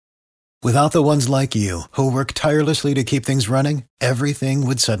Without the ones like you, who work tirelessly to keep things running, everything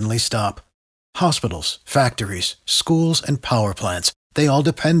would suddenly stop. Hospitals, factories, schools, and power plants, they all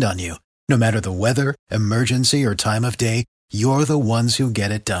depend on you. No matter the weather, emergency, or time of day, you're the ones who get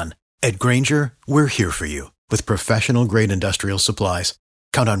it done. At Grainger, we're here for you with professional-grade industrial supplies.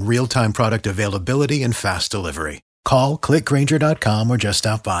 Count on real-time product availability and fast delivery. Call, clickgrainger.com, or just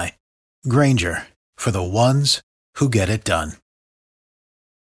stop by. Grainger, for the ones who get it done.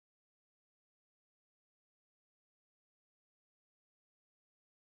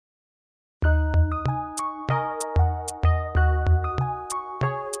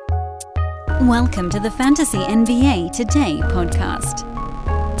 Welcome to the Fantasy NBA Today podcast.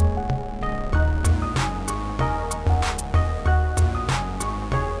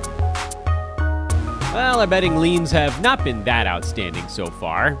 Well, our betting leans have not been that outstanding so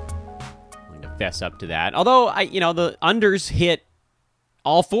far. I'm going to fess up to that. Although, the unders hit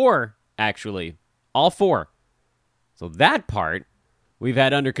all four, actually. All four. So that part, we've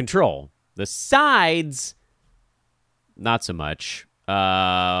had under control. The sides, not so much.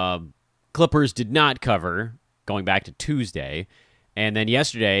 Clippers did not cover, going back to Tuesday. And then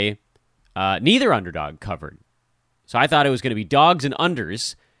yesterday, neither underdog covered. So I thought it was going to be dogs and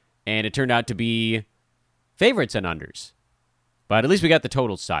unders, and it turned out to be favorites and unders. But at least we got the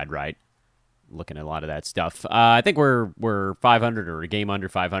total side right. Looking at a lot of that stuff. I think we're 500 or a game under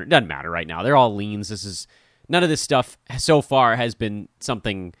 500. Doesn't matter right now. They're all leans. None of this stuff so far has been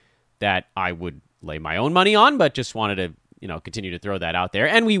something that I would lay my own money on, but just wanted to continue to throw that out there,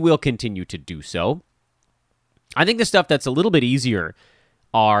 and we will continue to do so. I think the stuff that's a little bit easier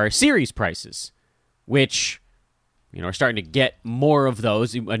are series prices, which, are starting to get more of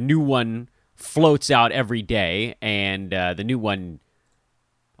those. A new one floats out every day, and the new one,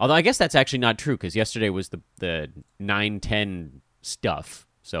 although I guess that's actually not true, because yesterday was the 9-10 stuff,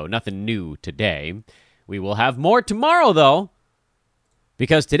 so nothing new today. We will have more tomorrow, though,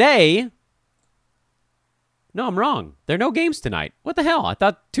 because today... No, I'm wrong. There are no games tonight. What the hell? I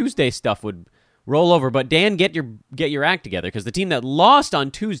thought Tuesday stuff would roll over. But Dan, get your act together, because the teams that lost on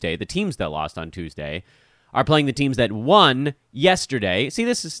Tuesday are playing the teams that won yesterday. See,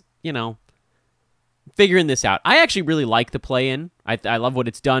 this is, figuring this out. I actually really like the play-in. I love what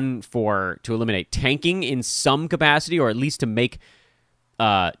it's done to eliminate tanking in some capacity, or at least to make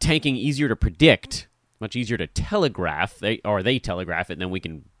tanking easier to predict, much easier to telegraph. They telegraph it, and then we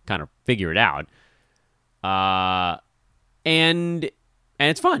can kind of figure it out. And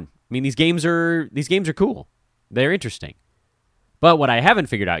it's fun. I mean, these games are cool. They're interesting. But what I haven't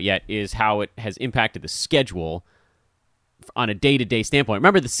figured out yet is how it has impacted the schedule on a day-to-day standpoint.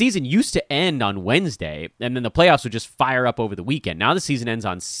 Remember, the season used to end on Wednesday, and then the playoffs would just fire up over the weekend. Now the season ends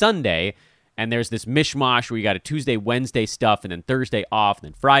on Sunday, and there's this mishmash where you got a Tuesday, Wednesday stuff, and then Thursday off,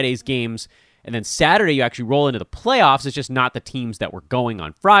 and then Friday's games, and then Saturday you actually roll into the playoffs. It's just not the teams that were going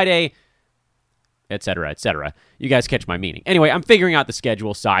on Friday, etc., etc. You guys catch my meaning. Anyway, I'm figuring out the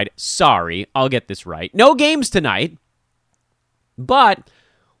schedule side. Sorry, I'll get this right. No games tonight, but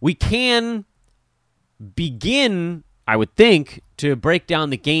we can begin, I would think, to break down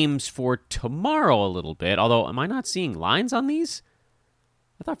the games for tomorrow a little bit. Although, am I not seeing lines on these?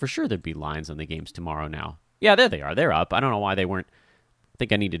 I thought for sure there'd be lines on the games tomorrow now. Yeah, there they are. They're up. I don't know why they weren't. I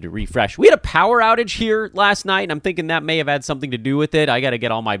think I needed to refresh. We had a power outage here last night, and I'm thinking that may have had something to do with it. I got to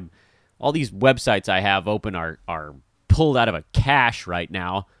get all these websites I have open are pulled out of a cache right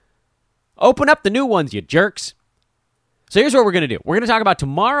now. Open up the new ones, you jerks. So here's what we're going to do. We're going to talk about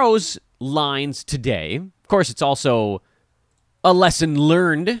tomorrow's lines today. Of course, it's also a lesson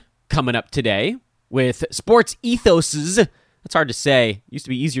learned coming up today with Sports Ethos'. That's hard to say. It used to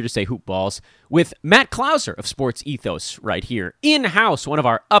be easier to say hoop balls. With Matt Klauser of Sports Ethos right here. In-house, one of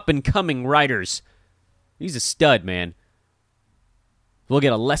our up-and-coming writers. He's a stud, man. We'll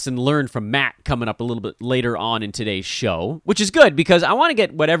get a lesson learned from Matt coming up a little bit later on in today's show, which is good because I want to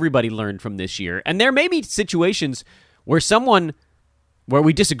get what everybody learned from this year. And there may be situations where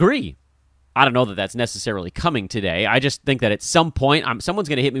we disagree. I don't know that that's necessarily coming today. I just think that at some point, someone's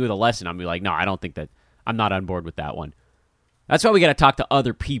going to hit me with a lesson. I'm going to be like, no, I don't think that. I'm not on board with that one. That's why we got to talk to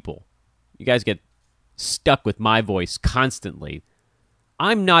other people. You guys get stuck with my voice constantly.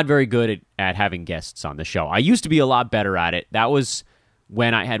 I'm not very good at having guests on the show. I used to be a lot better at it. That was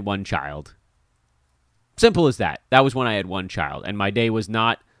when I had one child. Simple as that. That was when I had one child, and my day was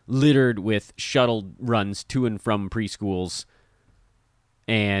not littered with shuttle runs to and from preschools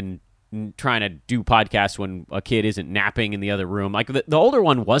and trying to do podcasts when a kid isn't napping in the other room. Like, the older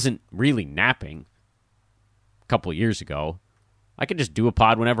one wasn't really napping a couple of years ago. I could just do a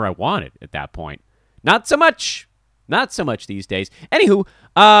pod whenever I wanted at that point. Not so much Not so much these days. Anywho,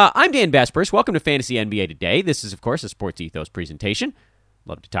 I'm Dan Vespers. Welcome to Fantasy NBA Today. This is, of course, a Sports Ethos presentation.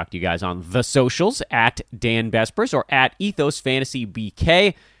 Love to talk to you guys on the socials at Dan Vespers or at Ethos Fantasy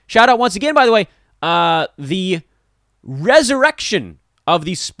BK. Shout out once again, by the way, the resurrection of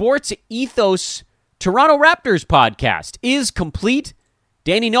the Sports Ethos Toronto Raptors podcast is complete.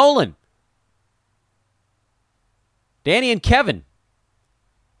 Danny Nolan, Danny and Kevin,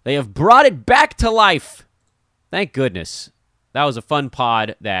 they have brought it back to life. Thank goodness. That was a fun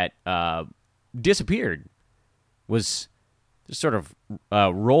pod that disappeared. Was just sort of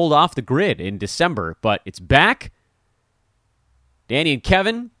rolled off the grid in December, but it's back. Danny and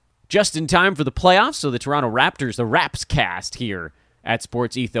Kevin, just in time for the playoffs, so the Toronto Raptors, the Raps cast here at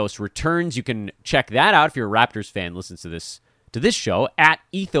Sports Ethos returns. You can check that out if you're a Raptors fan, listens to this show, at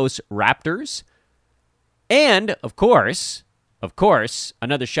Ethos Raptors. And, of course,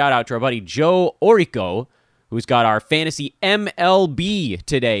 another shout-out to our buddy Joe Orico, who's got our Fantasy MLB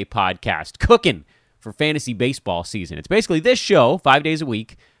Today podcast cooking for fantasy baseball season. It's basically this show, 5 days a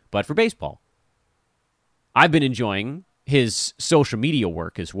week, but for baseball. I've been enjoying his social media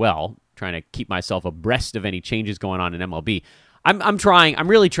work as well, trying to keep myself abreast of any changes going on in MLB. I'm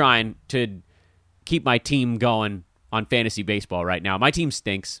really trying to keep my team going on fantasy baseball right now. My team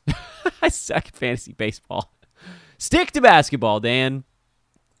stinks. I suck at fantasy baseball. Stick to basketball, Dan.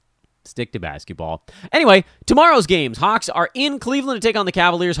 Stick to basketball. Anyway, tomorrow's games. Hawks are in Cleveland to take on the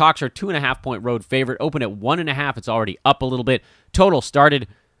Cavaliers. Hawks are 2.5-point road favorite. Open at 1.5. It's already up a little bit. Total started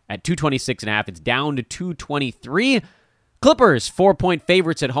at 226.5. It's down to 223. Clippers, 4-point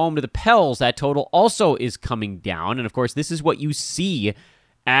favorites at home to the Pels. That total also is coming down. And, of course, this is what you see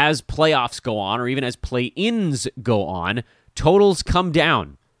as playoffs go on or even as play-ins go on. Totals come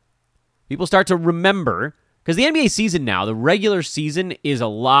down. People start to remember, because the NBA season now, the regular season is a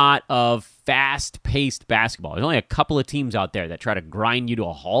lot of fast-paced basketball. There's only a couple of teams out there that try to grind you to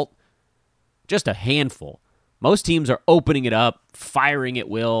a halt. Just a handful. Most teams are opening it up, firing at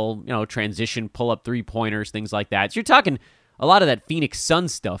will, transition, pull-up three-pointers, things like that. So you're talking a lot of that Phoenix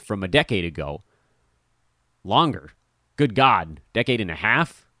Suns stuff from a decade ago. Longer. Good God. Decade and a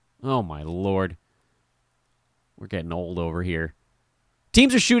half? Oh, my Lord. We're getting old over here.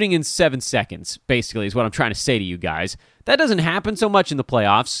 Teams are shooting in 7 seconds, basically, is what I'm trying to say to you guys. That doesn't happen so much in the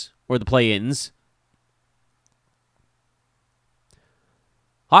playoffs or the play-ins.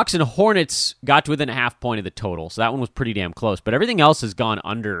 Hawks and Hornets got to within a half point of the total, so that one was pretty damn close. But everything else has gone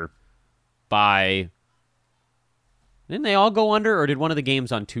under by... Didn't they all go under, or did one of the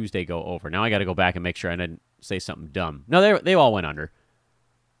games on Tuesday go over? Now I got to go back and make sure I didn't say something dumb. No, they all went under.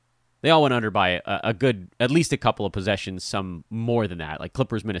 They all went under by a good, at least a couple of possessions, some more than that. Like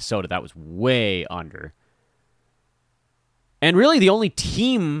Clippers, Minnesota, that was way under. And really the only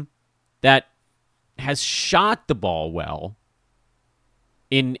team that has shot the ball well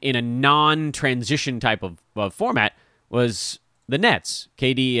in a non-transition type of format was the Nets,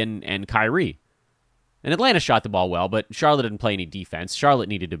 KD and Kyrie. And Atlanta shot the ball well, but Charlotte didn't play any defense. Charlotte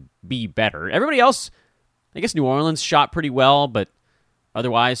needed to be better. Everybody else, I guess New Orleans shot pretty well, but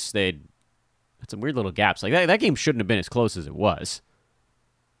otherwise, they had some weird little gaps. Like that game shouldn't have been as close as it was.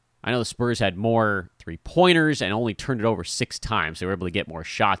 I know the Spurs had more three-pointers and only turned it over 6 times. They were able to get more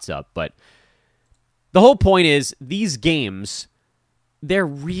shots up. But the whole point is, these games, they're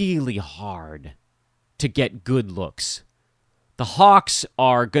really hard to get good looks. The Hawks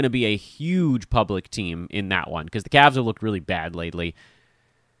are going to be a huge public team in that one because the Cavs have looked really bad lately.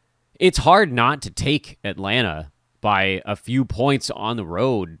 It's hard not to take Atlanta by a few points on the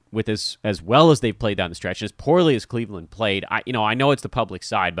road with as well as they've played down the stretch, as poorly as Cleveland played. I know it's the public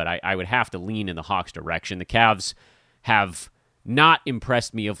side, but I would have to lean in the Hawks' direction. The Cavs have not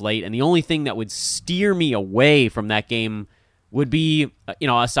impressed me of late, and the only thing that would steer me away from that game would be,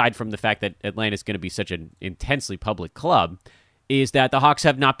 aside from the fact that Atlanta's going to be such an intensely public club, is that the Hawks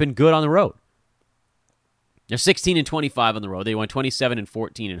have not been good on the road. They're 16-25 on the road. They went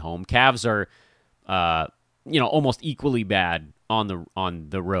 27-14 at home. Cavs are almost equally bad on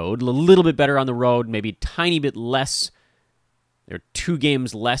the road. A little bit better on the road, maybe a tiny bit less. They're 2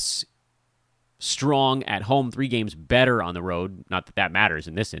 games less strong at home, 3 games better on the road. Not that that matters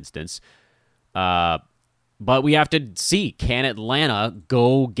in this instance. But we have to see, can Atlanta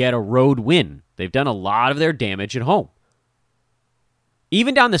go get a road win? They've done a lot of their damage at home.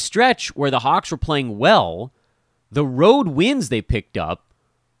 Even down the stretch where the Hawks were playing well, the road wins they picked up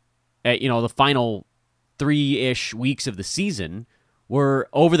at, the final 3-ish weeks of the season were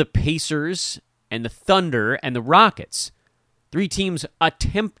over the Pacers and the Thunder and the Rockets. 3 teams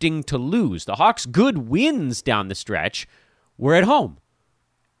attempting to lose. The Hawks' good wins down the stretch were at home.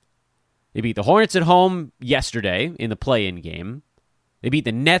 They beat the Hornets at home yesterday in the play-in game. They beat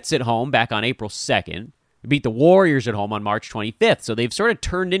the Nets at home back on April 2nd. They beat the Warriors at home on March 25th. So they've sort of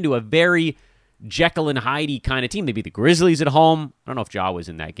turned into a very Jekyll and Hyde kind of team. They beat the Grizzlies at home. I don't know if Ja was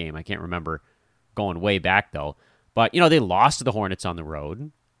in that game. I can't remember, going way back, though. But, they lost to the Hornets on the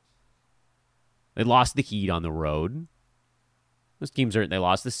road. They lost the Heat on the road. Those teams they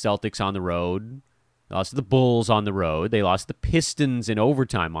lost the Celtics on the road. They lost to the Bulls on the road. They lost the Pistons in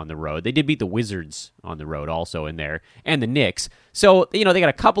overtime on the road. They did beat the Wizards on the road also in there, and the Knicks. So, they got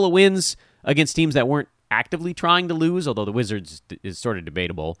a couple of wins against teams that weren't actively trying to lose, although the Wizards is sort of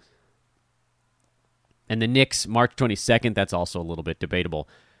debatable. And the Knicks, March 22nd, that's also a little bit debatable.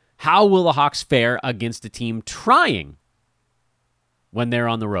 How will the Hawks fare against a team trying when they're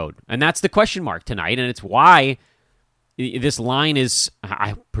on the road? And that's the question mark tonight, and it's why this line is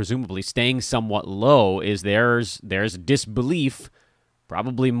presumably staying somewhat low. Is there's disbelief,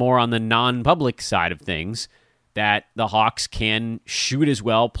 probably more on the non-public side of things, that the Hawks can shoot as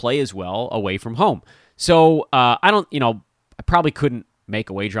well, play as well away from home. So I probably couldn't make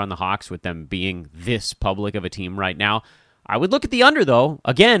a wager on the Hawks with them being this public of a team right now. I would look at the under, though.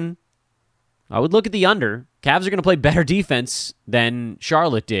 Again, I would look at the under. Cavs are going to play better defense than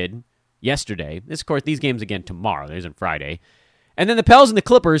Charlotte did yesterday. Of course, these games again tomorrow. There's on Friday. And then the Pels and the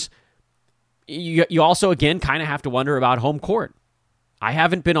Clippers, you also, again, kind of have to wonder about home court. I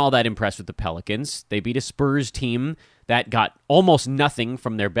haven't been all that impressed with the Pelicans. They beat a Spurs team that got almost nothing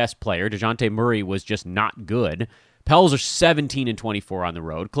from their best player. DeJounte Murray was just not good. Pels are 17-24 on the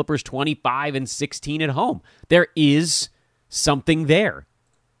road. Clippers 25-16 at home. There is something there.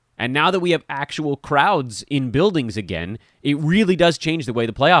 And now that we have actual crowds in buildings again, it really does change the way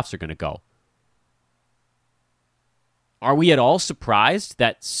the playoffs are going to go. Are we at all surprised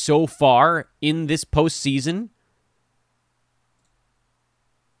that so far in this postseason,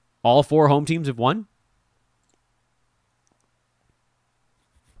 all four home teams have won?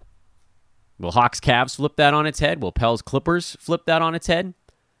 Will Hawks Cavs flip that on its head? Will Pels Clippers flip that on its head?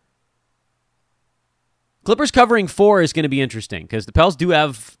 Clippers covering 4 is going to be interesting because the Pels do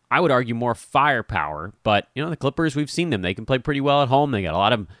have, I would argue, more firepower. But, the Clippers, we've seen them. They can play pretty well at home. They got a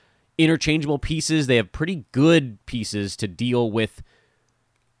lot of interchangeable pieces. They have pretty good pieces to deal with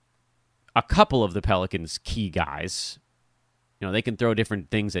a couple of the Pelicans' key guys. They can throw different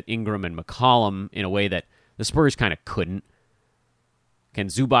things at Ingram and McCollum in a way that the Spurs kind of couldn't. Can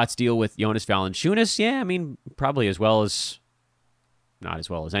Zubats deal with Jonas Valanciunas? Yeah, probably not as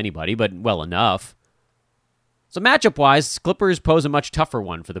well as anybody, but well enough. So matchup-wise, Clippers pose a much tougher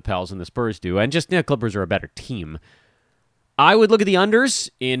one for the Pels than the Spurs do, and just Clippers are a better team. I would look at the unders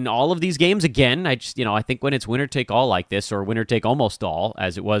in all of these games again. I think when it's winner-take-all like this, or winner-take-almost all,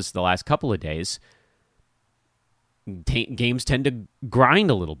 as it was the last couple of days, games tend to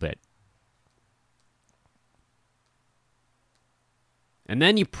grind a little bit. And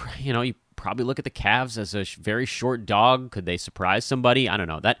then you probably look at the Cavs as a very short dog. Could they surprise somebody? I don't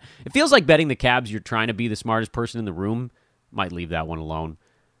know. That it feels like betting the Cavs. You're trying to be the smartest person in the room. Might leave that one alone.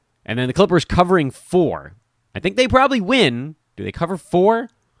 And then the Clippers covering 4. I think they probably win. Do they cover 4?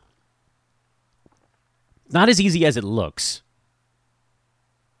 Not as easy as it looks.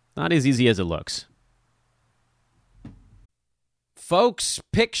 Not as easy as it looks. Folks,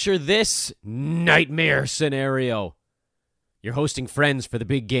 picture this nightmare scenario. You're hosting friends for the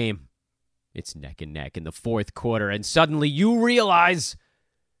big game. It's neck and neck in the fourth quarter, and suddenly you realize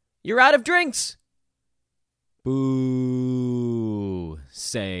you're out of drinks. Boo,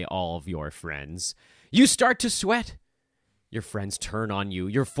 say all of your friends. You start to sweat. Your friends turn on you.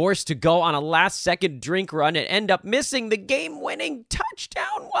 You're forced to go on a last-second drink run and end up missing the game-winning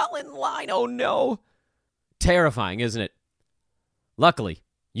touchdown while in line. Oh, no. Terrifying, isn't it? Luckily,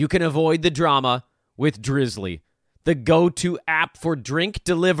 you can avoid the drama with Drizzly, the go-to app for drink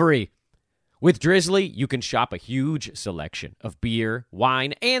delivery. With Drizzly, you can shop a huge selection of beer,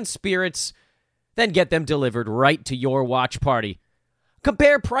 wine, and spirits, then get them delivered right to your watch party.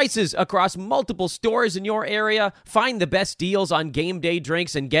 Compare prices across multiple stores in your area, find the best deals on game day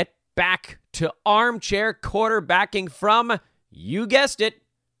drinks, and get back to armchair quarterbacking from, you guessed it,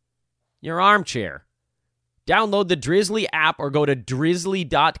 your armchair. Download the Drizzly app or go to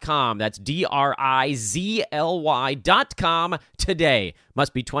drizzly.com. That's DRIZLY.com today.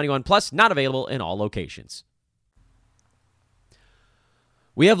 Must be 21 plus, not available in all locations.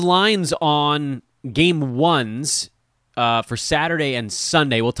 We have lines on game ones for Saturday and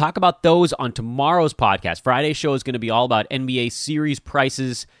Sunday. We'll talk about those on tomorrow's podcast. Friday's show is going to be all about NBA series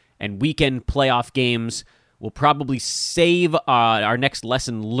prices and weekend playoff games. We'll probably save our next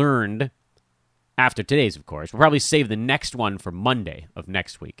lesson learned after today's, of course. We'll probably save the next one for Monday of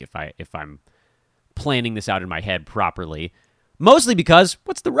next week if I'm planning this out in my head properly. Mostly because,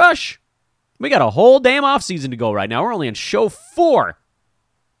 what's the rush? We got a whole damn offseason to go right now. We're only on show 4.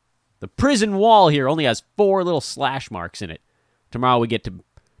 The prison wall here only has 4 little slash marks in it. Tomorrow we get to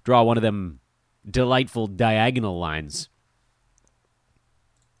draw one of them delightful diagonal lines.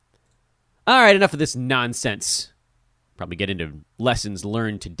 All right, enough of this nonsense. Probably get into lessons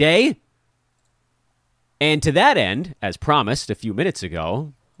learned today. And to that end, as promised a few minutes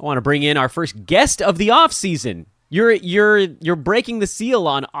ago, I want to bring in our first guest of the offseason. You're breaking the seal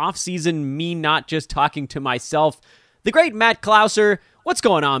on off-season me not just talking to myself. The great Matt Klauser. What's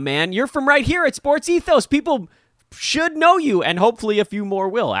going on, man? You're from right here at Sports Ethos. People should know you, and hopefully a few more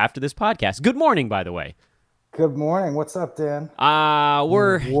will after this podcast. Good morning, by the way. Good morning. What's up, Dan?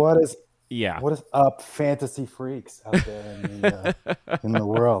 What is up, fantasy freaks out there in the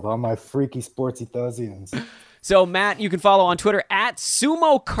world? All my freaky sports Ethosians. So, Matt, you can follow on Twitter at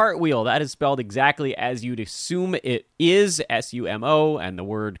Sumo Cartwheel. That is spelled exactly as you'd assume it is, SUMO, and the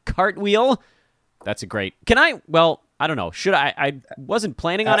word cartwheel. That's a great... I don't know. Should I wasn't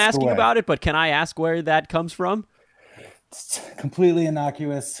planning on asking about it, but can I ask where that comes from? It's completely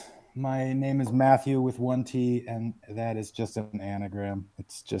innocuous. My name is Matthew with 1 T, and that is just an anagram.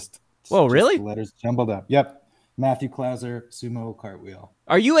 It's just... really? Letters jumbled up. Yep. Matthew Klauser, Sumo Cartwheel.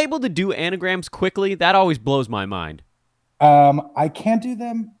 Are you able to do anagrams quickly? That always blows my mind. I can do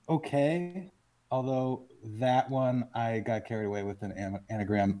them okay, although that one I got carried away with an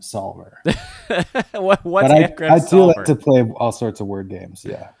anagram solver. What's anagram solver? I do like to play all sorts of word games,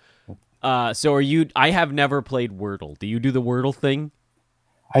 yeah. So are you... I have never played Wordle. Do you do the Wordle thing?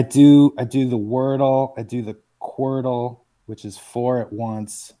 I do the Wordle. I do the Quirtle, which is 4 at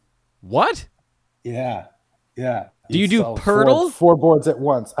once. What? Yeah. Do you do Purtle? Four boards at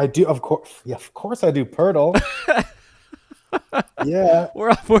once. I do, of course. Yeah, of course I do Purtle. Yeah. We're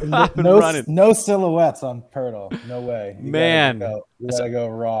up and running. No silhouettes on Purtle. No way. You gotta go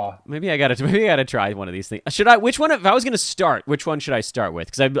raw. Maybe I gotta try one of these things. If I was gonna start, which one should I start with?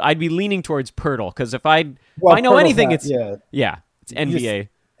 Because I'd be leaning towards Purtle. Because if I know anything, it's NBA.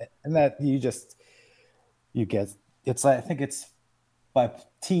 And that you get it's I think it's by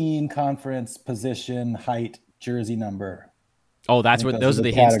team, conference, position, height, jersey number. Oh, those are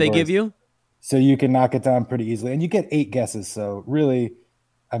the hints they give you? So you can knock it down pretty easily. And you get 8 guesses. So really,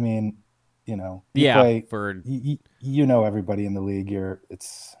 I mean, everybody in the league. And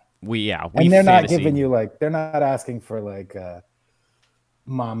they're not giving you they're not asking for Mamadi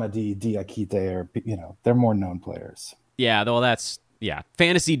Diakite or, they're more known players. Yeah, though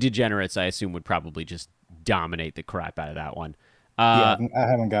fantasy degenerates, I assume, would probably just dominate the crap out of that one. I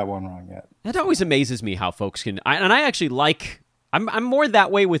haven't got one wrong yet. That always amazes me how folks can. I actually like. I'm more that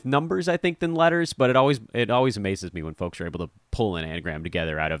way with numbers, I think, than letters. But it always amazes me when folks are able to pull an anagram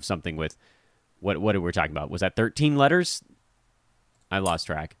together out of something with what we were talking about. Was that 13 letters? I lost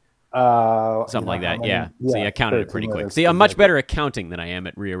track. Something like that. Yeah. See, I counted it pretty quick. See, I'm much better at counting than I am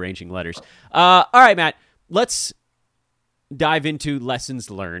at rearranging letters. All right, Matt. Let's dive into lessons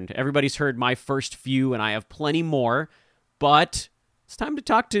learned. Everybody's heard my first few, and I have plenty more. But it's time to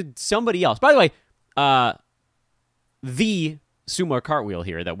talk to somebody else. By the way, the Sumo Cartwheel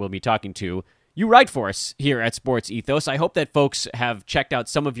here that we'll be talking to, you write for us here at Sports Ethos. I hope that folks have checked out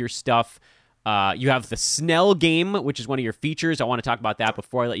some of your stuff. You have the Snell game, which is one of your features. I want to talk about that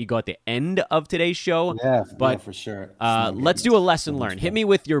before I let you go at the end of today's show. Yeah, for sure. Let's do a lesson learned. Hit me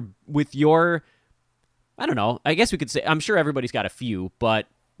with your, I don't know, I guess we could say, I'm sure everybody's got a few, but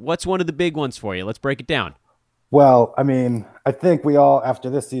what's one of the big ones for you? Let's break it down. Well, I mean, I think we all, after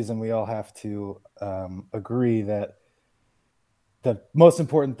this season, we all have to agree that the most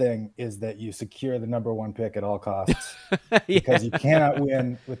important thing is that you secure the number 1 pick at all costs because you cannot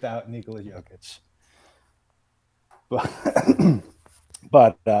win without Nikola Jokic.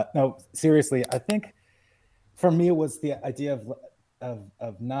 But no, seriously, I think for me it was the idea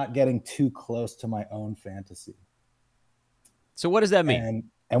of not getting too close to my own fantasy. So what does that mean?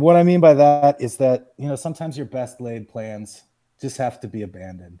 And what I mean by that is that, sometimes your best laid plans just have to be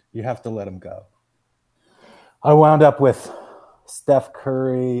abandoned. You have to let them go. I wound up with Steph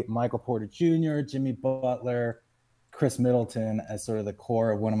Curry, Michael Porter Jr., Jimmy Butler, Chris Middleton as sort of the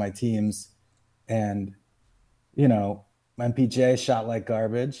core of one of my teams. And, MPJ shot like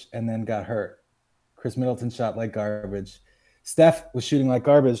garbage and then got hurt. Chris Middleton shot like garbage. Steph was shooting like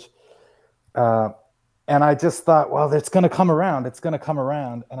garbage. And I just thought, well, it's going to come around. It's going to come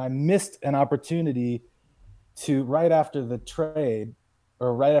around. And I missed an opportunity to, right after the trade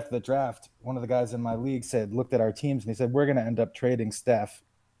or right after the draft, one of the guys in my league looked at our teams and he said, we're going to end up trading Steph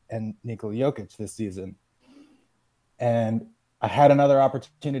and Nikola Jokic this season. And I had another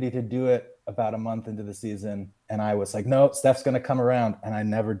opportunity to do it about a month into the season. And I was like, no, Steph's going to come around. And I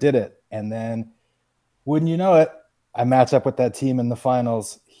never did it. And then, wouldn't you know it, I match up with that team in the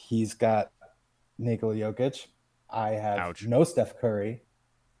finals. He's got Nikola Jokic. I have no Steph Curry.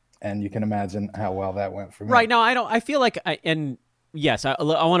 And you can imagine how well that went for me. Right. Now, I feel like, yes, I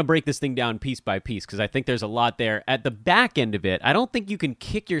want to break this thing down piece by piece because I think there's a lot there. At the back end of it, I don't think you can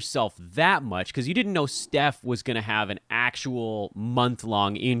kick yourself that much because you didn't know Steph was going to have an actual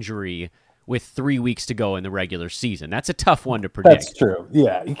month-long injury with 3 weeks to go in the regular season. That's a tough one to predict. That's true.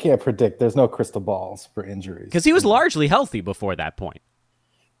 Yeah, you can't predict. There's no crystal balls for injuries. Because he was largely healthy before that point.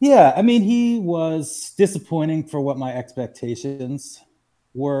 Yeah, I mean, he was disappointing for what my expectations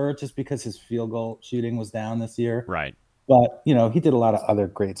were just because his field goal shooting was down this year. Right. But, you know, he did a lot of other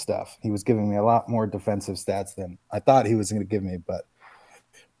great stuff. He was giving me a lot more defensive stats than I thought he was going to give me.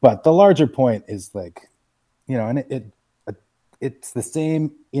 But the larger point is like, you know, and it's the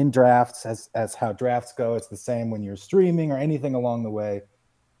same in drafts as how drafts go. It's the same when you're streaming or anything along the way,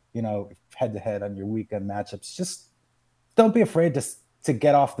 you know, head to head on your weekend matchups. Just don't be afraid to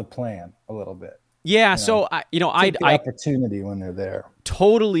get off the plan a little bit. Yeah, so I opportunity when they're there.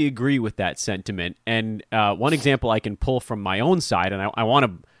 Totally agree with that sentiment. And one example I can pull from my own side, and I want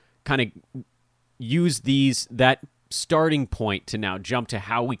to kind of use that starting point to now jump to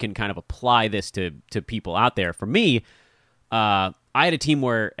how we can kind of apply this to people out there. For me, I had a team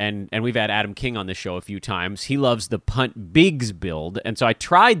where, and we've had Adam King on the show a few times. He loves the punt bigs build, and so I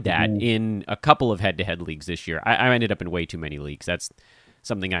tried that in a couple of head-to-head leagues this year. I ended up in way too many leagues. That's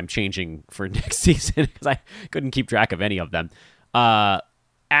something I'm changing for next season because I couldn't keep track of any of them.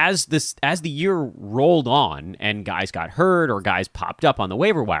 As the year rolled on and guys got hurt or guys popped up on the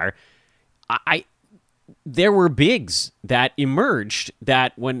waiver wire, there were bigs that emerged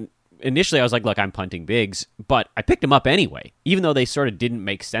that when initially I was like, look, I'm punting bigs, but I picked them up anyway, even though they sort of didn't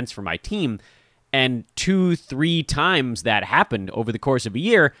make sense for my team. And 2-3 times that happened over the course of a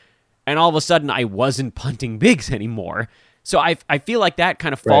year, and all of a sudden I wasn't punting bigs anymore. So I feel like that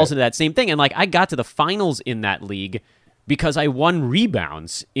kind of falls into that same thing. And like I got to the finals in that league because I won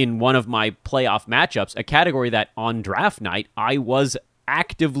rebounds in one of my playoff matchups, a category that on draft night I was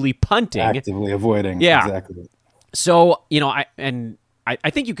actively punting. Actively avoiding. Yeah. Exactly. So, you know,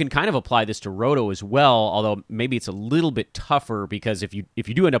 I think you can kind of apply this to Roto as well, although maybe it's a little bit tougher because if you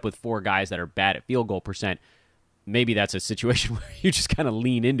do end up with 4 guys that are bad at field goal percent, maybe that's a situation where you just kind of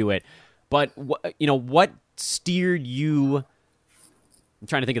lean into it. But, you know, what steered you? I'm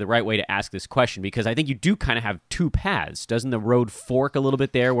trying to think of the right way to ask this question because I think you do kind of have 2 paths. Doesn't the road fork a little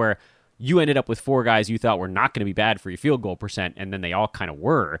bit there where you ended up with 4 guys you thought were not going to be bad for your field goal percent, and then they all kind of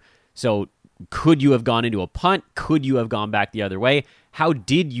were? So could you have gone into a punt? Could you have gone back the other way? How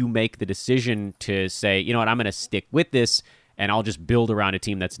did you make the decision to say, you know what, I'm going to stick with this, and I'll just build around a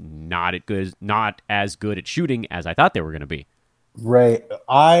team that's not as good at shooting as I thought they were going to be? Right.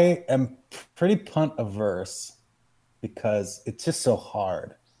 I am pretty punt averse because it's just so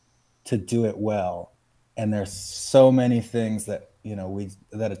hard to do it well. And there's so many things that, you know,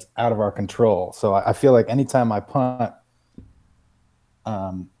 that it's out of our control. So I feel like anytime I punt,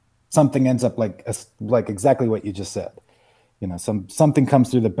 something ends up like exactly what you just said. You know, something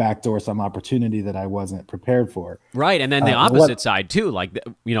comes through the back door, some opportunity that I wasn't prepared for. Right, and then the opposite side too. Like,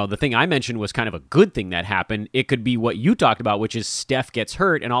 you know, the thing I mentioned was kind of a good thing that happened. It could be what you talked about, which is Steph gets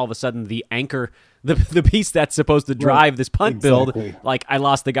hurt, and all of a sudden the anchor, the piece that's supposed to drive this punt build, like I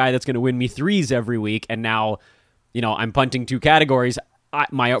lost the guy that's going to win me threes every week, and now, you know, I'm punting 2 categories.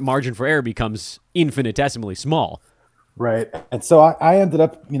 My margin for error becomes infinitesimally small. Right, and so I ended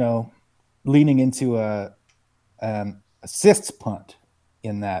up, you know, leaning into a assists punt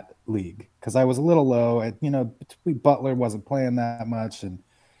in that league because I was a little low. You know, Butler wasn't playing that much, and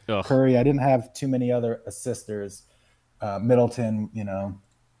Curry, I didn't have too many other assisters. Middleton, you know,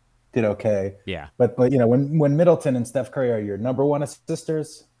 did okay. Yeah. But you know, when Middleton and Steph Curry are your number 1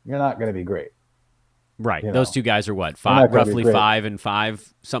 assisters, you're not going to be great. Right. You Those know, 2 guys are what? Roughly 5 and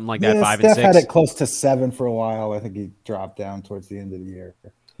 5, something like that. 5 Steph and 6. had it close to 7 for a while. I think he dropped down towards the end of the year.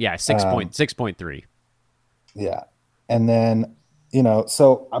 Yeah, 6.3. Yeah. And then, you know,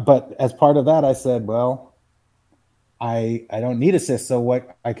 so, but as part of that, I said, well, I don't need assists, so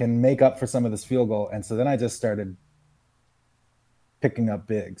what I can make up for some of this field goal. And so then I just started picking up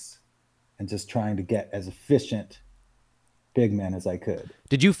bigs and just trying to get as efficient big men as I could.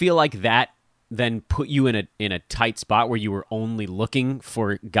 Did you feel like that then put you in a tight spot where you were only looking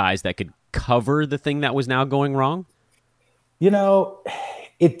for guys that could cover the thing that was now going wrong? You know,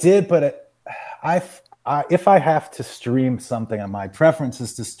 it did, but If I have to stream something, my preference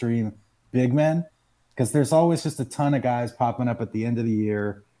is to stream big men because there's always just a ton of guys popping up at the end of the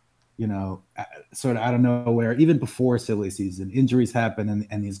year, sort of out of nowhere, even before silly season. Injuries happen,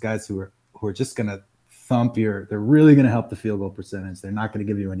 and these guys who are just going to thump they're really going to help the field goal percentage. They're not going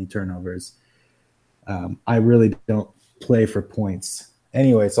to give you any turnovers. I really don't play for points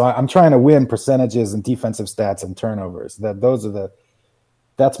anyway, so I'm trying to win percentages and defensive stats and turnovers.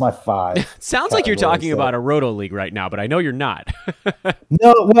 That's my 5. Sounds like you're talking about a Roto League right now, but I know you're not.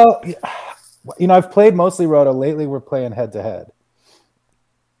 No, well, I've played mostly Roto. Lately, we're playing head-to-head.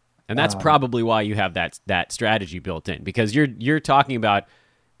 And that's probably why you have that strategy built in, because you're talking about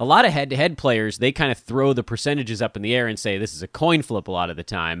a lot of head-to-head players. They kind of throw the percentages up in the air and say this is a coin flip a lot of the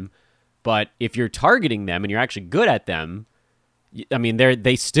time. But if you're targeting them and you're actually good at them, I mean,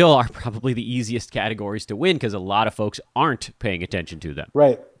 they still are probably the easiest categories to win because a lot of folks aren't paying attention to them.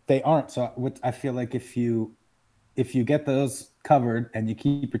 Right, they aren't. So I feel like if you get those covered and you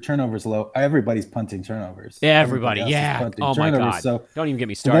keep your turnovers low, everybody's punting turnovers. Everybody yeah. Oh my God. So don't even get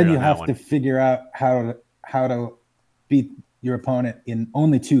me started. Then you on have that to one. figure out how to beat your opponent in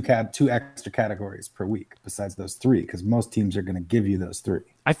only two extra categories per week besides those 3, because most teams are going to give you those 3.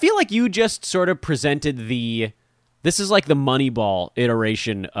 I feel like you just sort of presented this is like the Moneyball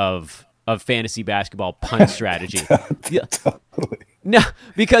iteration of fantasy basketball punt strategy. Totally. No,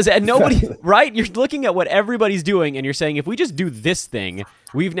 because nobody, right? You're looking at what everybody's doing, and you're saying, if we just do this thing,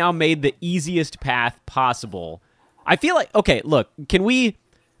 we've now made the easiest path possible. I feel like, okay, look, can we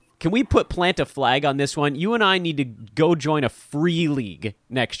plant a flag on this one? You and I need to go join a free league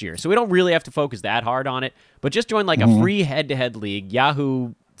next year, so we don't really have to focus that hard on it, but just join like a free head-to-head league,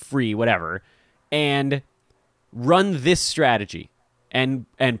 Yahoo free, whatever, and run this strategy. And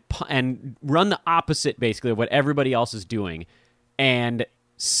run the opposite, basically, of what everybody else is doing, and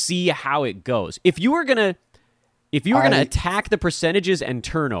see how it goes. If you were gonna attack the percentages and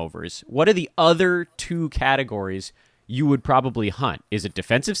turnovers, what are the other 2 categories you would probably hunt? Is it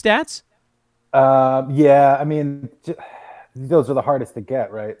defensive stats? Yeah, I mean, those are the hardest to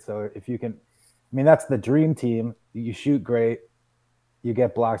get, right? So if you can, I mean, that's the dream team. You shoot great, you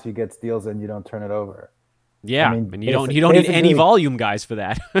get blocks, you get steals, and you don't turn it over. Yeah, and you don't need any volume guys for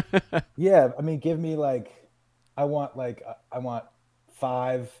that. Yeah, I mean, give me I want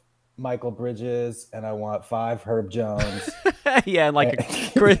 5 Michael Bridges and I want 5 Herb Jones. Yeah, and like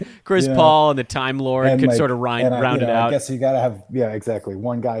Chris Paul and the Time Lord could sort of round it out. I guess you got to have exactly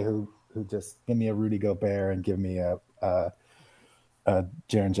one guy who just give me a Rudy Gobert and give me a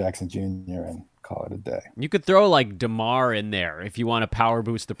Jaren Jackson Jr. and call it a day. You could throw like DeMar in there if you want to power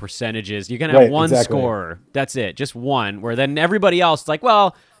boost the percentages. You're going to have one scorer. That's it. Just one, where then everybody else is like,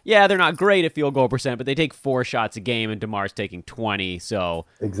 well, yeah, they're not great at field goal percent, but they take 4 shots a game and DeMar's taking 20. So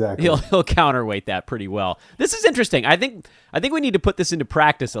exactly, he'll counterweight that pretty well. This is interesting. I think we need to put this into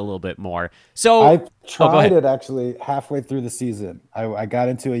practice a little bit more. So I tried it actually halfway through the season. I got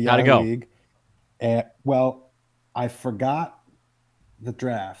into a Yahoo league, and I forgot the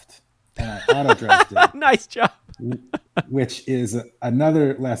draft. And I auto-drafted. Nice job. Which is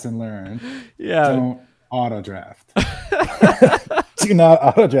another lesson learned. Yeah. Don't auto-draft. Do not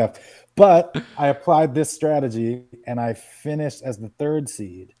auto-draft. But I applied this strategy, and I finished as the 3rd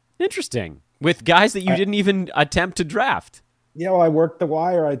seed. Interesting. With guys that you didn't even attempt to draft. Yeah, well, I worked the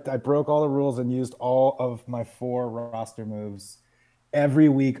wire. I broke all the rules and used all of my 4 roster moves every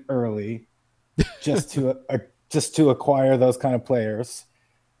week early just to acquire those kind of players.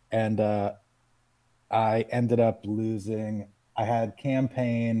 And I ended up losing. I had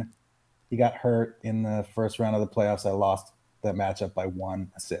Campaign. He got hurt in the first round of the playoffs. I lost that matchup by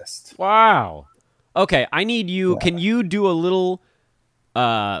 1 assist. Wow. Okay, I need you. Yeah. Can you do a little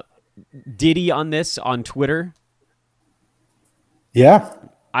ditty on this on Twitter? Yeah.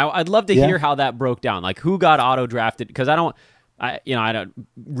 I'd love to hear how that broke down. Like who got auto drafted? Because I don't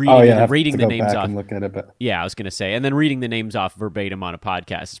reading the names off. And look at it, but yeah, I was gonna say, and then reading the names off verbatim on a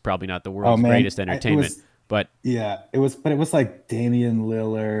podcast is probably not the world's greatest entertainment. But it was like Damian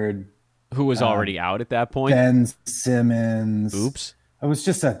Lillard, who was already out at that point. Ben Simmons. Oops. It was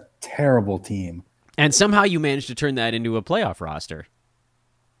just a terrible team. And somehow you managed to turn that into a playoff roster.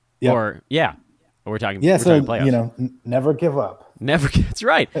 Yep. We're talking playoffs. Never give up. Never. That's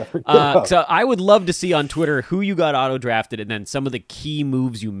right. So I would love to see on Twitter who you got auto drafted and then some of the key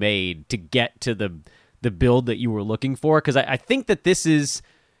moves you made to get to the build that you were looking for. Because I think that this is,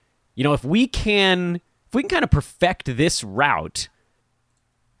 if we can kind of perfect this route,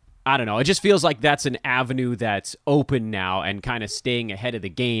 I don't know. It just feels like that's an avenue that's open now and kind of staying ahead of the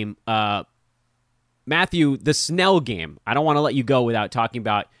game. Matthew, the Snell game. I don't want to let you go without talking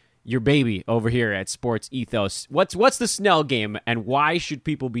about your baby over here at Sports Ethos. What's the Snell game, and why should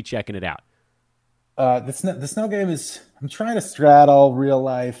people be checking it out? The Snell game is, I'm trying to straddle real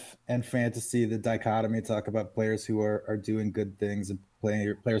life and fantasy, the dichotomy, talk about players who are doing good things and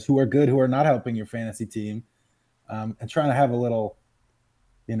players who are good, who are not helping your fantasy team, and trying to have a little,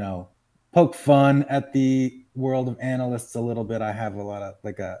 poke fun at the world of analysts a little bit. I have a lot of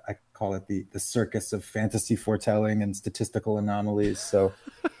I call it the circus of fantasy foretelling and statistical anomalies. So,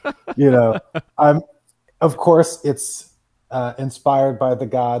 I'm, of course, it's inspired by the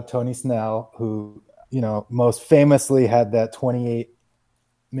god Tony Snell, who, most famously had that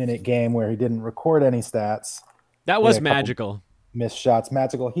 28-minute game where he didn't record any stats. That was magical. Missed shots,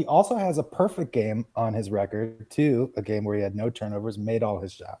 magical. He also has a perfect game on his record too, a game where he had no turnovers, made all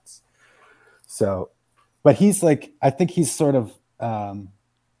his shots. So, but he's I think he's sort of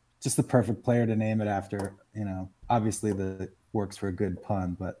just the perfect player to name it after. Obviously the works for a good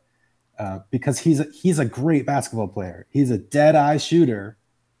pun, but because he's a great basketball player. He's a dead eye shooter.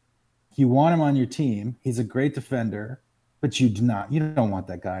 You want him on your team. He's a great defender, but you don't want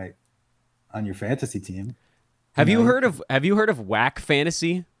that guy on your fantasy team. Have you heard of Whack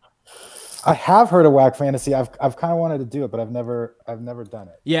Fantasy? I have heard of Whack Fantasy. I've kind of wanted to do it, but I've never done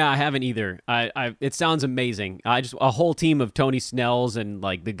it. Yeah, I haven't either. It sounds amazing. A whole team of Tony Snells and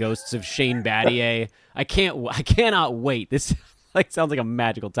the ghosts of Shane Battier. I cannot wait. This sounds like a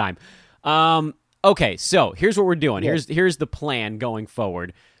magical time. Okay, so here's what we're doing. Yeah. Here's the plan going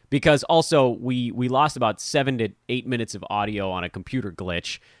forward. Because also we lost about 7 to 8 minutes of audio on a computer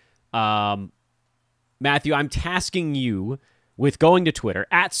glitch. Matthew, I'm tasking you with going to Twitter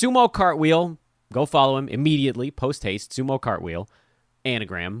at Sumo Cartwheel. Go follow him immediately, post haste. Sumo Cartwheel,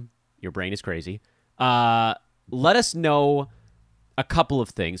 anagram. Your brain is crazy. Let us know a couple of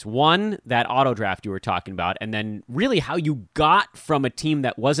things. One, that auto draft you were talking about, and then really how you got from a team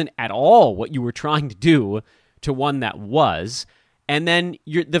that wasn't at all what you were trying to do to one that was. And then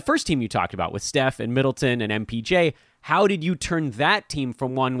the first team you talked about with Steph and Middleton and MPJ, how did you turn that team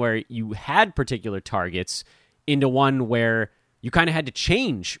from one where you had particular targets into one where you kind of had to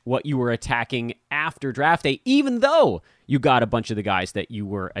change what you were attacking after draft day, even though you got a bunch of the guys that you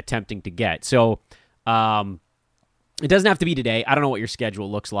were attempting to get? So it doesn't have to be today. I don't know what your schedule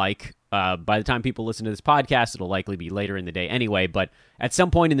looks like. By the time people listen to this podcast, it'll likely be later in the day anyway. But at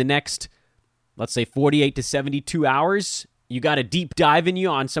some point in the next, let's say 48 to 72 hours, you got a deep dive in you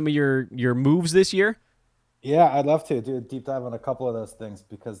on some of your moves this year? Yeah, I'd love to do a deep dive on a couple of those things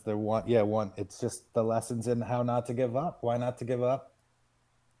because they're one, it's just the lessons in how not to give up. Why not to give up?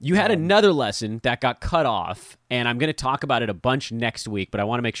 You had another lesson that got cut off, and I'm going to talk about it a bunch next week, but I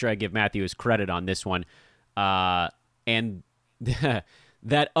want to make sure I give Matthew his credit on this one. And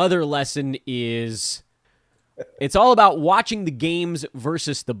that other lesson is it's all about watching the games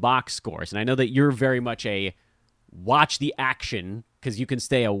versus the box scores. And I know that you're very much a watch the action because you can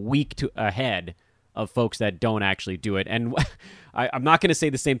stay a week ahead of folks that don't actually do it. And I'm not going to say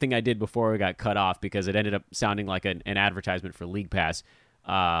the same thing I did before we got cut off because it ended up sounding like an advertisement for League Pass.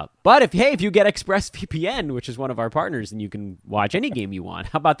 But if you get ExpressVPN, which is one of our partners, then you can watch any game you want.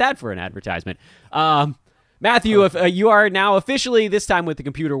 How about that for an advertisement? Matthew, if you are now officially, this time with the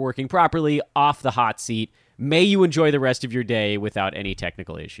computer working properly, off the hot seat, may you enjoy the rest of your day without any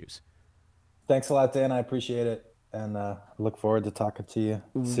technical issues. Thanks a lot, Dan. I appreciate it. And look forward to talking to you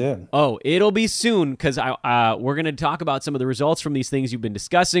soon. Oh, it'll be soon because we're going to talk about some of the results from these things you've been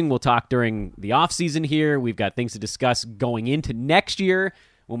discussing. We'll talk during the offseason here. We've got things to discuss going into next year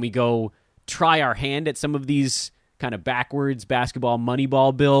when we go try our hand at some of these kind of backwards basketball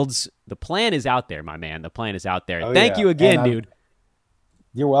Moneyball builds. The plan is out there, my man. The plan is out there. Thank you again, dude.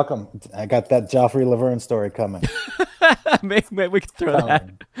 You're welcome. I got that Joffrey Laverne story coming. Maybe we can throw that.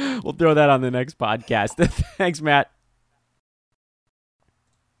 We'll throw that on the next podcast. Thanks, Matt.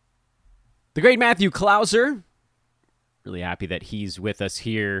 The great Matthew Clouser. Really happy that he's with us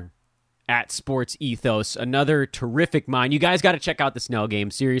here at Sports Ethos. Another terrific mind. You guys got to check out the Snell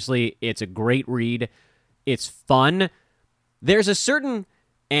game. Seriously, it's a great read. It's fun. There's a certain,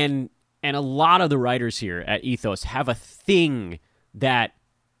 and a lot of the writers here at Ethos have a thing that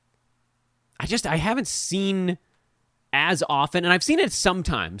I haven't seen as often, and I've seen it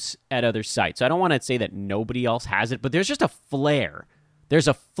sometimes at other sites. So I don't want to say that nobody else has it, but there's just a flair. There's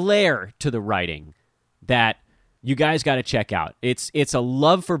a flair to the writing that you guys got to check out. It's a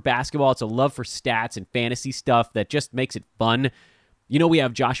love for basketball. It's a love for stats and fantasy stuff that just makes it fun. You know, we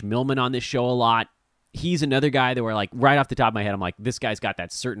have Josh Millman on this show a lot. He's another guy that we're like, right off the top of my head, I'm like, this guy's got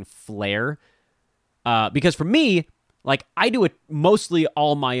that certain flair. Because for me, like, I do it mostly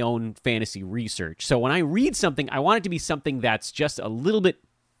all my own fantasy research. So when I read something, I want it to be something that's just a little bit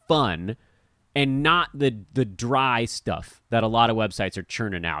fun and not the dry stuff that a lot of websites are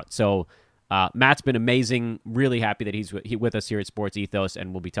churning out. So Matt's been amazing. Really happy that he's with us here at Sports Ethos,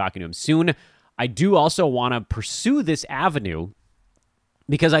 and we'll be talking to him soon. I do also want to pursue this avenue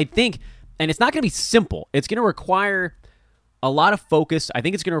because I think, and it's not going to be simple, it's going to require a lot of focus. I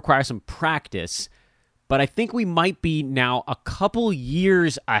think it's going to require some practice, but I think we might be now a couple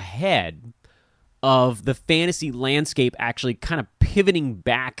years ahead of the fantasy landscape actually kind of pivoting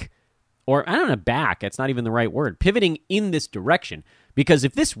back, or I don't know, back, that's not even the right word, pivoting in this direction. Because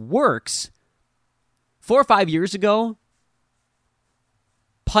if this works, 4 or 5 years ago,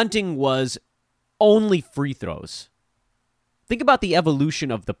 punting was only free throws. Think about the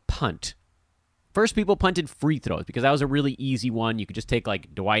evolution of the punt. First, people punted free throws because that was a really easy one. You could just take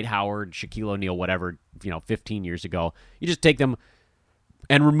like Dwight Howard, Shaquille O'Neal, whatever, 15 years ago. You just take them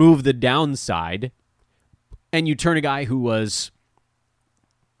and remove the downside, and you turn a guy who was,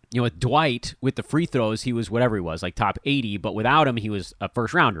 with Dwight, with the free throws, he was whatever he was, like top 80, but without him, he was a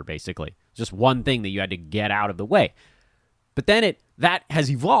first-rounder, basically. Just one thing that you had to get out of the way. But then that has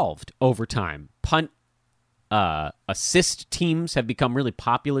evolved over time. Punt assist teams have become really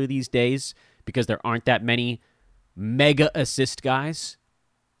popular these days because there aren't that many mega assist guys.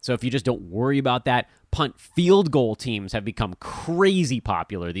 So if you just don't worry about that, punt field goal teams have become crazy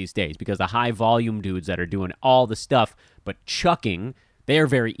popular these days because the high volume dudes that are doing all the stuff but chucking, they are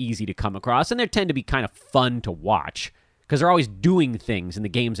very easy to come across, and they tend to be kind of fun to watch because they're always doing things in the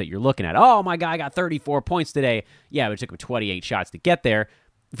games that you're looking at. Oh, my guy got 34 points today. Yeah, but it took him 28 shots to get there.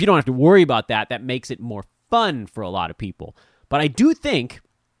 If you don't have to worry about that, that makes it more fun for a lot of people. But I do think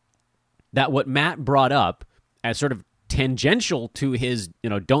that what Matt brought up as sort of tangential to his,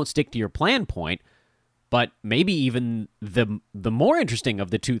 don't stick to your plan point, but maybe even the more interesting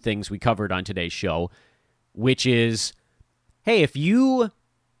of the two things we covered on today's show, which is, hey, if you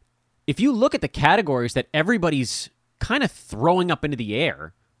look at the categories that everybody's kind of throwing up into the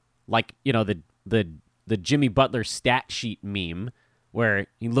air, like, the Jimmy Butler stat sheet meme, where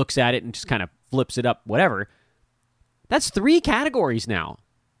he looks at it and just kind of flips it up, whatever, that's 3 categories now.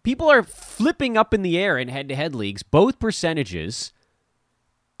 People are flipping up in the air in head-to-head leagues, both percentages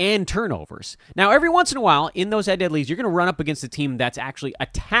and turnovers. Now, every once in a while, in those head-to-head leagues, you're going to run up against a team that's actually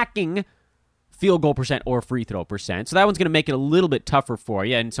attacking field goal percent or free throw percent. So that one's going to make it a little bit tougher for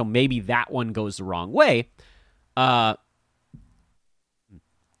you, and so maybe that one goes the wrong way. But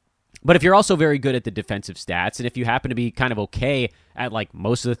if you're also very good at the defensive stats, and if you happen to be kind of okay at like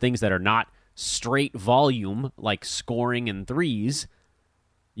most of the things that are not straight volume, like scoring and threes,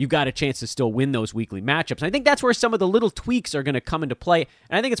 you've got a chance to still win those weekly matchups. And I think that's where some of the little tweaks are going to come into play,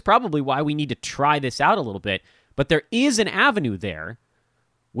 and I think it's probably why we need to try this out a little bit. But there is an avenue there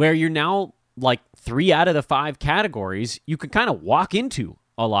where you're now like 3 out of the 5 categories you can kind of walk into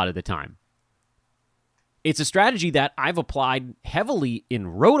a lot of the time. It's a strategy that I've applied heavily in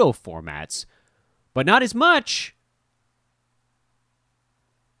roto formats, but not as much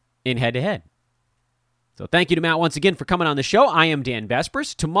in head-to-head. So thank you to Matt once again for coming on the show. I am Dan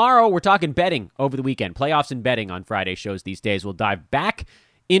Vespers. Tomorrow we're talking betting over the weekend. Playoffs and betting on Friday shows these days. We'll dive back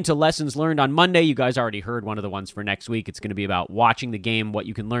into lessons learned on Monday. You guys already heard one of the ones for next week. It's going to be about watching the game, what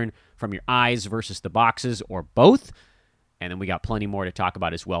you can learn from your eyes versus the boxes, or both. And then we got plenty more to talk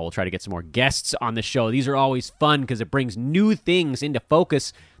about as well. We'll try to get some more guests on the show. These are always fun because it brings new things into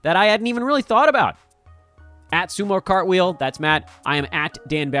focus that I hadn't even really thought about. At Sumo Cartwheel, that's Matt. I am at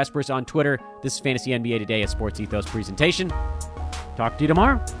Dan Vespers on Twitter. This is Fantasy NBA Today, a Sports Ethos presentation. Talk to you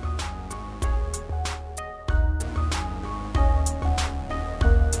tomorrow.